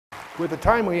with the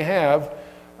time we have,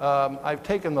 I've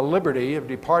taken the liberty of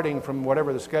departing from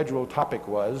whatever the scheduled topic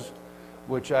was,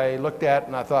 which I looked at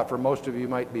and I thought for most of you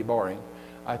might be boring.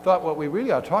 I thought what we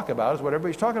really ought to talk about is what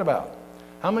everybody's talking about.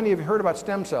 How many of you heard about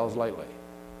stem cells lately?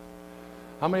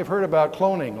 How many have heard about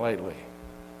cloning lately?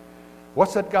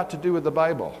 What's that got to do with the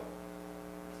Bible?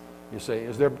 You say,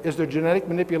 is there genetic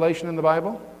manipulation in the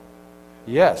Bible?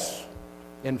 Yes.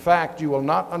 In fact, you will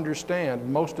not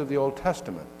understand most of the Old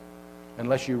Testament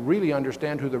unless you really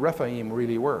understand who the Rephaim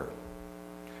really were.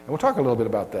 And we'll talk a little bit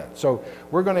about that. So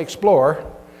we're going to explore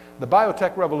the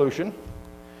biotech revolution.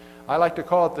 I like to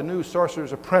call it the new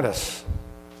sorcerer's apprentice.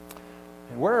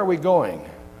 And where are we going?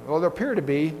 Well, there appear to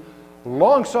be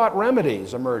long-sought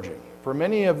remedies emerging for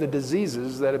many of the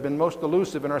diseases that have been most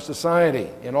elusive in our society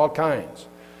in all kinds.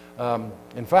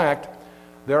 In fact,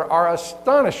 there are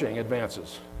astonishing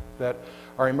advances that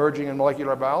are emerging in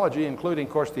molecular biology, including,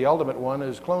 of course, the ultimate one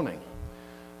is cloning.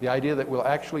 The idea that we'll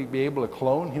actually be able to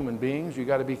clone human beings, you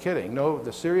got to be kidding. No,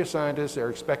 the serious scientists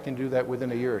are expecting to do that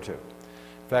within a year or two.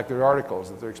 In fact, there are articles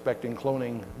that they're expecting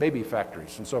cloning baby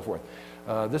factories and so forth.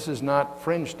 This is not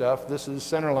fringe stuff. This is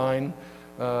centerline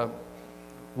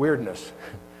weirdness.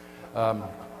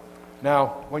 Now,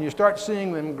 when you start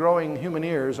seeing them growing human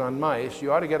ears on mice,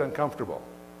 you ought to get uncomfortable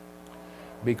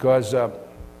because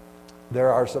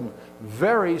there are some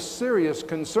very serious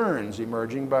concerns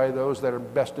emerging by those that are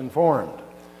best informed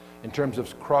in terms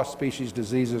of cross-species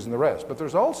diseases and the rest. But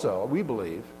there's also, we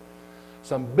believe,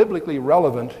 some biblically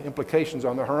relevant implications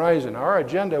on the horizon. Our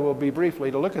agenda will be briefly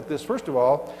to look at this, first of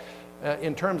all,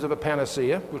 in terms of a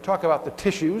panacea. We'll talk about the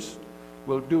tissues.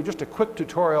 We'll do just a quick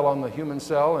tutorial on the human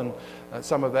cell and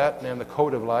some of that and the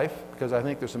code of life, because I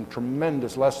think there's some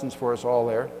tremendous lessons for us all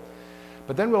there.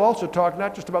 But then we'll also talk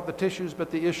not just about the tissues,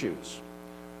 but the issues,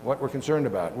 what we're concerned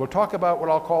about. We'll talk about what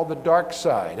I'll call the dark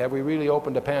side. Have we really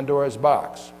opened a Pandora's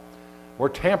box? We're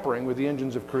tampering with the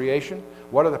engines of creation.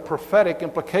 What are the prophetic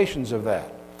implications of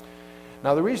that?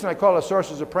 Now, the reason I call it a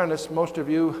Sorcerer's Apprentice, most of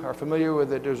you are familiar with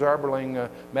the Dezarberling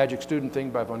magic student thing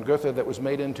by von Goethe that was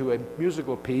made into a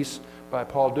musical piece by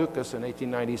Paul Dukas in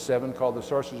 1897 called The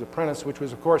Sorcerer's Apprentice, which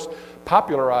was, of course,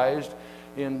 popularized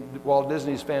in Walt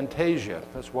Disney's Fantasia.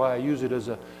 That's why I use it as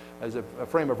a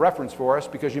frame of reference for us,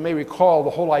 because you may recall the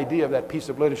whole idea of that piece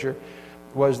of literature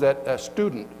was that a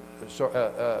student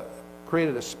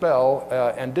created a spell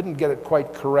and didn't get it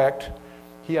quite correct.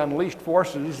 He unleashed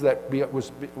forces that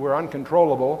were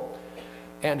uncontrollable,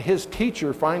 and his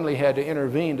teacher finally had to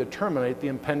intervene to terminate the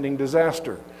impending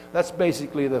disaster. That's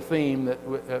basically the theme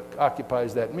that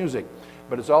occupies that music.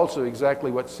 But it's also exactly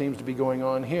what seems to be going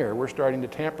on here. We're starting to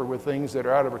tamper with things that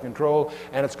are out of our control,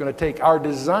 and it's going to take our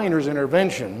designer's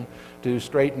intervention to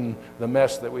straighten the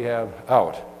mess that we have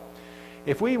out.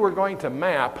 If we were going to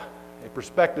map a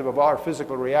perspective of our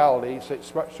physical reality,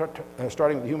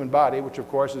 starting with the human body, which of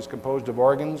course is composed of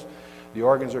organs. The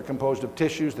organs are composed of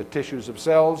tissues, the tissues of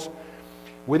cells.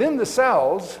 Within the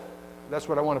cells, that's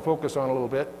what I want to focus on a little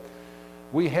bit,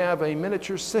 we have a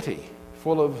miniature city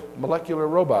full of molecular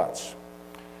robots.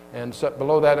 And so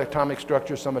below that atomic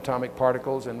structure, some atomic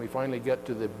particles, and we finally get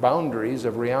to the boundaries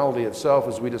of reality itself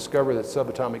as we discover that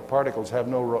subatomic particles have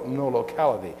no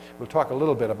locality. We'll talk a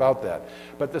little bit about that.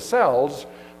 But the cells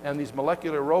and these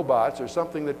molecular robots are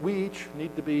something that we each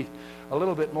need to be a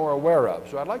little bit more aware of.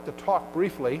 So I'd like to talk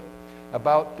briefly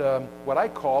about what I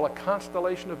call a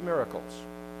constellation of miracles.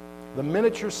 The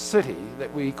miniature city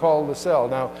that we call the cell.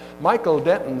 Now, Michael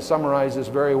Denton summarized this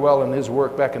very well in his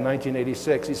work back in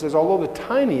 1986. He says, although the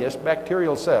tiniest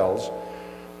bacterial cells,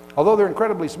 although they're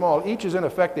incredibly small, each is in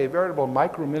effect a veritable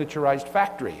micro-miniaturized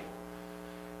factory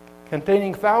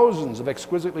containing thousands of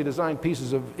exquisitely designed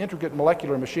pieces of intricate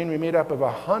molecular machinery made up of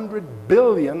 100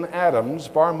 billion atoms,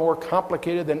 far more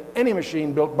complicated than any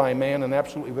machine built by man and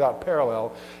absolutely without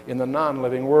parallel in the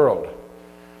non-living world.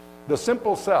 The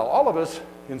simple cell, all of us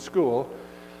in school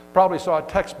probably saw a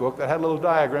textbook that had a little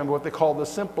diagram of what they call the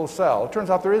simple cell. It turns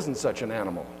out there isn't such an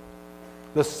animal.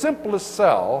 The simplest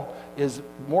cell is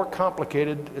more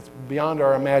complicated, it's beyond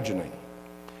our imagining.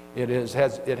 It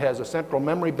has a central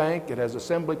memory bank, it has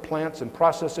assembly plants and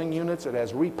processing units, it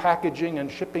has repackaging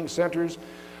and shipping centers,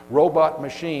 robot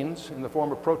machines in the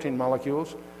form of protein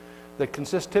molecules that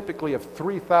consist typically of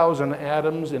 3,000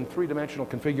 atoms in three-dimensional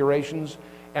configurations,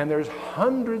 and there's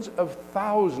hundreds of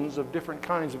thousands of different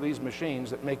kinds of these machines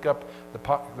that make up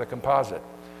the composite.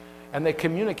 And they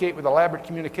communicate with elaborate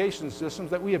communication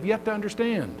systems that we have yet to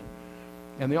understand.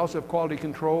 And they also have quality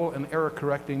control and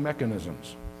error-correcting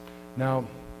mechanisms. Now,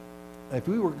 if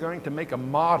we were going to make a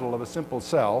model of a simple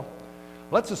cell,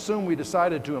 let's assume we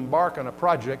decided to embark on a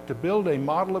project to build a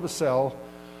model of a cell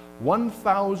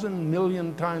 1,000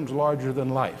 million times larger than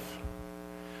life.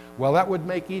 Well, that would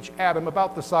make each atom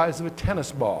about the size of a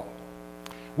tennis ball.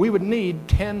 We would need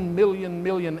 10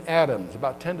 million atoms,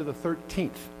 about 10 to the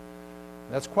 13th.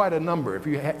 That's quite a number.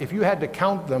 If you had to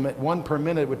count them at 1 per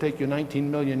minute, it would take you 19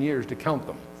 million years to count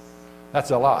them. That's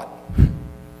a lot.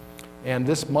 And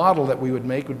this model that we would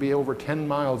make would be over 10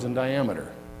 miles in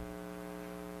diameter.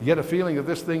 You get a feeling that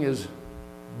this thing is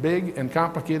big and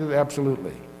complicated?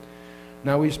 Absolutely.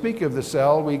 Now, we speak of the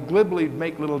cell, we glibly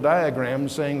make little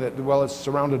diagrams saying that, well, it's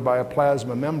surrounded by a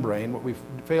plasma membrane. What we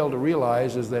fail to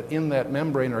realize is that in that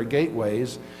membrane are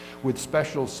gateways with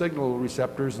special signal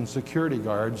receptors and security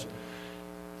guards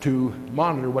to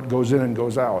monitor what goes in and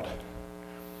goes out.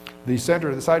 The center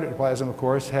of the cytoplasm, of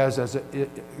course, has as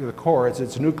the core, it's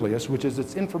its nucleus, which is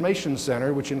its information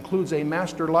center, which includes a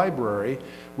master library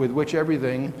with which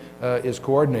everything is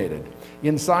coordinated.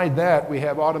 Inside that, we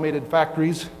have automated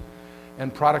factories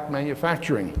and product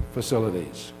manufacturing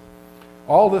facilities.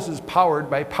 All this is powered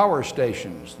by power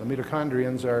stations. The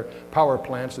mitochondrions are power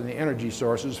plants and the energy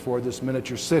sources for this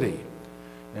miniature city.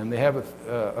 And they have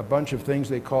a bunch of things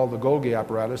they call the Golgi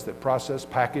apparatus that process,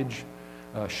 package,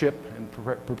 ship, and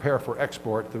prepare for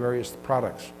export the various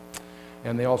products.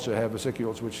 And they also have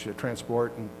vesicules which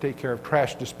transport and take care of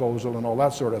trash disposal and all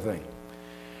that sort of thing.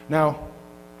 Now,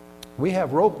 we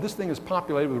have this thing is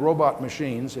populated with robot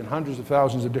machines in hundreds of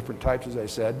thousands of different types, as I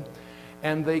said,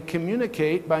 and they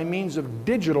communicate by means of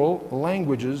digital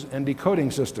languages and decoding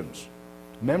systems,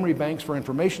 memory banks for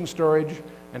information storage,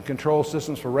 and control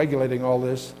systems for regulating all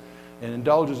this, and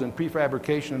indulges in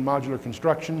prefabrication and modular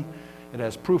construction. It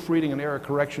has proofreading and error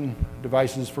correction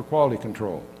devices for quality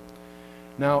control.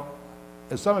 Now,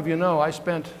 as some of you know, I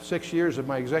spent 6 years of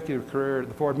my executive career at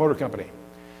the Ford Motor Company.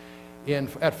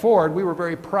 At Ford, we were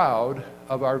very proud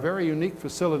of our very unique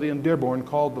facility in Dearborn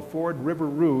called the Ford River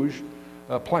Rouge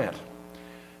plant.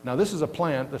 Now, this is a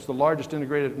plant that's the largest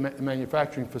integrated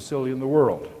manufacturing facility in the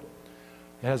world.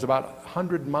 It has about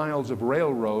 100 miles of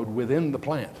railroad within the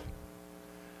plant.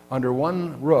 Under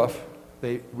one roof,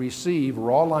 they receive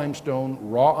raw limestone,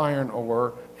 raw iron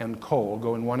ore, and coal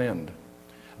go in one end.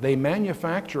 They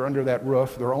manufacture under that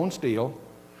roof their own steel,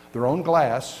 their own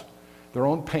glass, their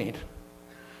own paint.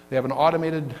 They have an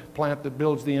automated plant that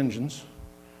builds the engines.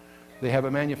 They have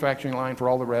a manufacturing line for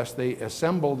all the rest. They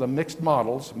assemble the mixed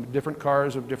models, different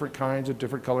cars of different kinds, of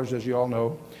different colors, as you all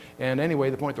know. And anyway,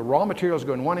 the point, the raw materials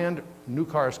go in one end, new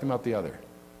cars come out the other.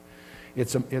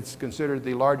 It's considered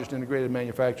the largest integrated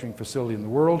manufacturing facility in the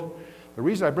world. The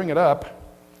reason I bring it up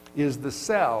is the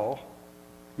cell,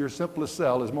 your simplest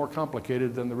cell, is more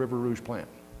complicated than the River Rouge plant.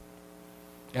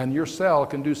 And your cell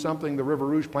can do something the River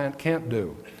Rouge plant can't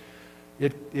do.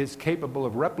 It is capable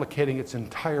of replicating its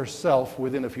entire self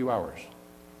within a few hours.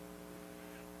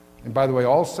 And by the way,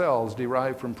 all cells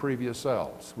derive from previous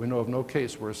cells. We know of no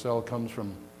case where a cell comes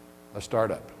from a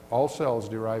startup. All cells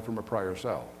derive from a prior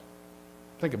cell.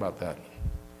 Think about that.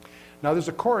 Now, there's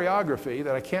a choreography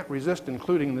that I can't resist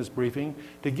including in this briefing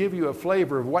to give you a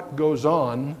flavor of what goes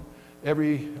on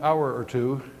every hour or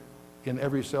two in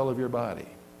every cell of your body.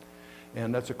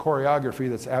 And that's a choreography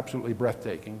that's absolutely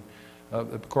breathtaking.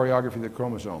 The choreography of the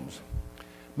chromosomes.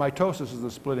 Mitosis is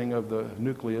the splitting of the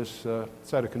nucleus.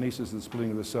 Cytokinesis is the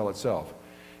splitting of the cell itself.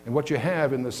 And what you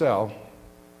have in the cell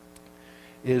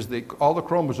is all the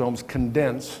chromosomes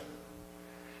condense,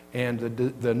 and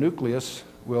the nucleus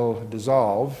will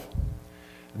dissolve.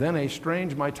 Then a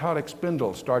strange mitotic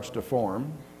spindle starts to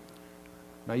form.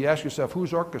 Now you ask yourself,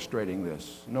 who's orchestrating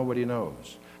this? Nobody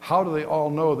knows. How do they all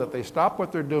know that they stop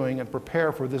what they're doing and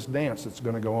prepare for this dance that's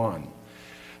going to go on?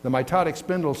 The mitotic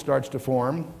spindle starts to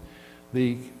form.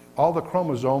 All the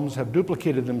chromosomes have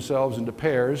duplicated themselves into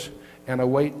pairs and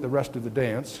await the rest of the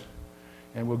dance.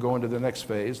 And we'll go into the next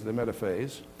phase, the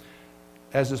metaphase.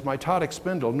 As this mitotic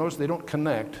spindle, notice they don't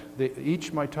connect.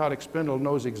 Each mitotic spindle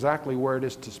knows exactly where it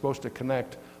is supposed to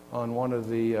connect on one of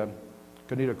the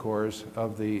kinetochores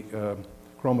of the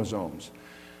chromosomes.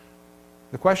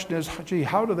 The question is, gee,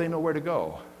 how do they know where to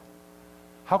go?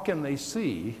 How can they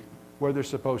see where they're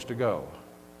supposed to go?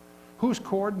 Who's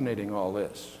coordinating all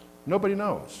this? Nobody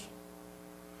knows.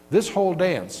 This whole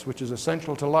dance, which is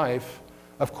essential to life,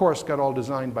 of course, got all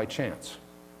designed by chance.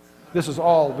 This is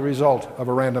all the result of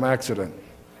a random accident.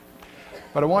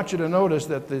 But I want you to notice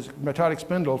that this mitotic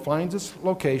spindle finds its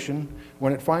location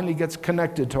when it finally gets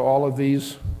connected to all of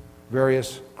these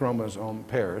various chromosome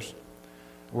pairs.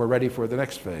 We're ready for the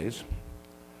next phase.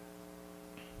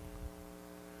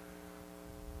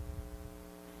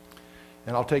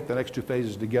 And I'll take the next two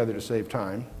phases together to save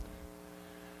time.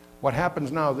 What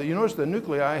happens now, you notice the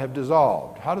nuclei have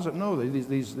dissolved. How does it know that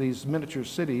these miniature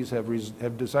cities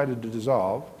have decided to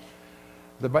dissolve?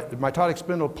 The mitotic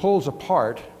spindle pulls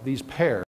apart these pairs.